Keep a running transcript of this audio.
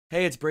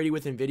Hey, it's Brady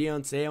with InVideo,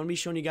 and today I'm going to be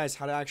showing you guys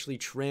how to actually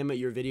trim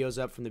your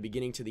videos up from the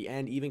beginning to the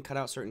end, even cut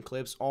out certain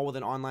clips, all with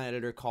an online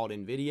editor called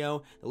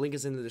InVideo. The link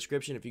is in the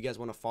description if you guys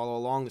want to follow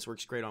along. This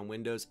works great on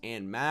Windows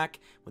and Mac.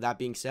 With that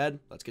being said,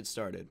 let's get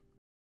started.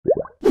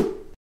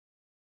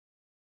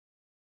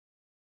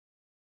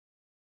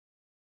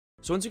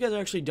 So once you guys are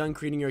actually done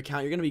creating your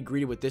account, you're going to be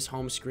greeted with this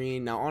home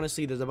screen. Now,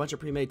 honestly, there's a bunch of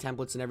pre-made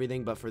templates and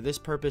everything, but for this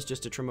purpose,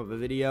 just to trim up a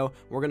video,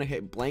 we're going to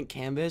hit blank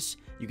canvas.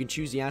 You can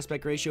choose the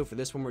aspect ratio. For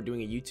this one, we're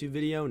doing a YouTube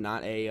video,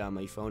 not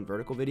a phone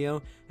vertical video,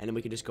 and then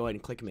we can just go ahead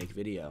and click make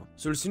video.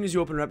 So as soon as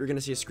you open it up, you're going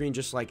to see a screen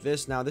just like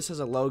this. Now, this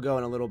has a logo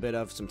and a little bit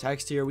of some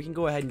text here. We can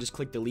go ahead and just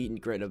click delete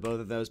and get rid of both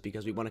of those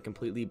because we want a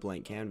completely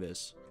blank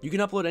canvas. You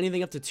can upload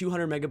anything up to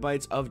 200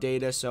 megabytes of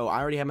data, so I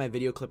already have my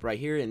video clip right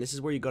here, and this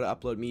is where you go to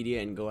upload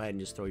media and go ahead and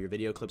just throw your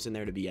video clips in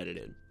there to be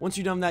edited. Once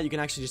you've done that, you can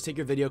actually just take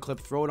your video clip,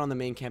 throw it on the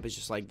main campus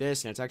just like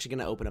this, and it's actually going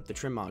to open up the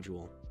trim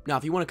module. Now,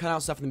 if you want to cut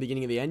out stuff in the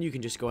beginning and the end, you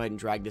can just go ahead and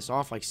drag this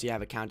off. Like, see, I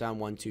have a countdown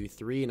 1, 2,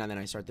 3, and then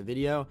I start the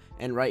video,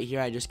 and right here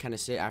I just kind of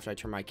sit after I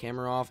turn my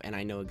camera off, and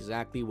I know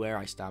exactly where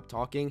I stop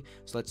talking.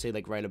 So let's say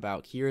like right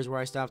about here is where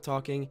I stop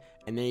talking,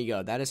 and there you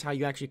go. That is how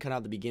you actually cut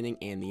out the beginning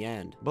and the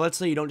end. But let's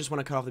say you don't just want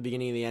to cut off the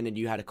beginning and the end and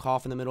you had a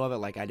cough in the middle of it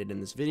like I did in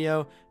this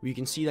video. You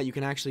can see that you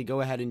can actually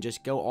go ahead and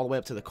just go all the way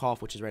up to the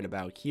cough, which is right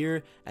about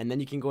here, and then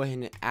you can go ahead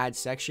and add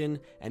section,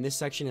 and this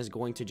section is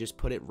going to just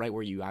put it right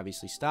where you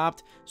obviously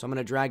stopped. So I'm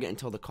going to drag it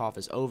until the cough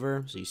is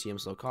over. So you see I'm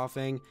still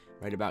coughing.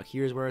 Right about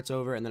here is where it's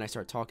over, and then I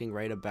start talking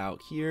right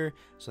about here.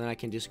 So then I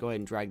can just go ahead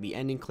and drag the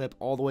ending clip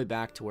all the way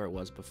back to where it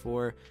was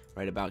before,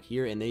 right about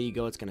here, and there you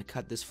go. It's going to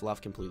cut this fluff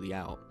completely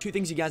out. Two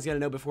things you guys got to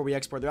know before we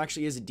export: there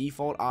actually is a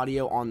default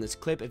audio on this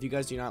clip. If you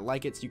guys do not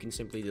like it, so you can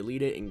simply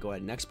delete it and go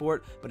ahead and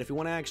export. But if you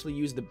want to actually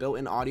use the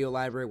built-in audio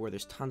library where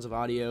there's tons of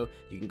audio,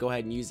 you can go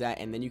ahead and use that,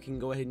 and then you can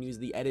go ahead and use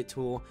the edit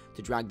tool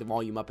to drag the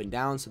volume up and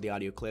down so the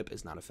audio clip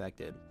is not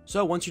affected.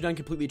 So once you're done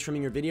completely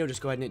trimming your video,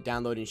 just go ahead and hit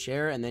download and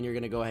share, and then you're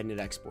going to go ahead and hit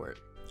export.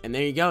 And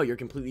there you go, you're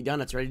completely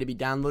done. It's ready to be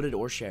downloaded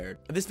or shared.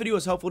 If this video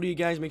was helpful to you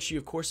guys, make sure you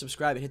of course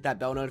subscribe and hit that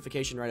bell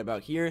notification right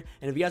about here.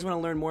 And if you guys want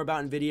to learn more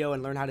about InVideo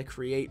and learn how to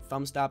create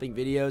thumb stopping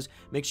videos,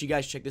 make sure you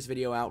guys check this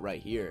video out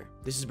right here.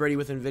 This is Brady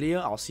with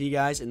InVideo. I'll see you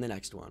guys in the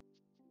next one.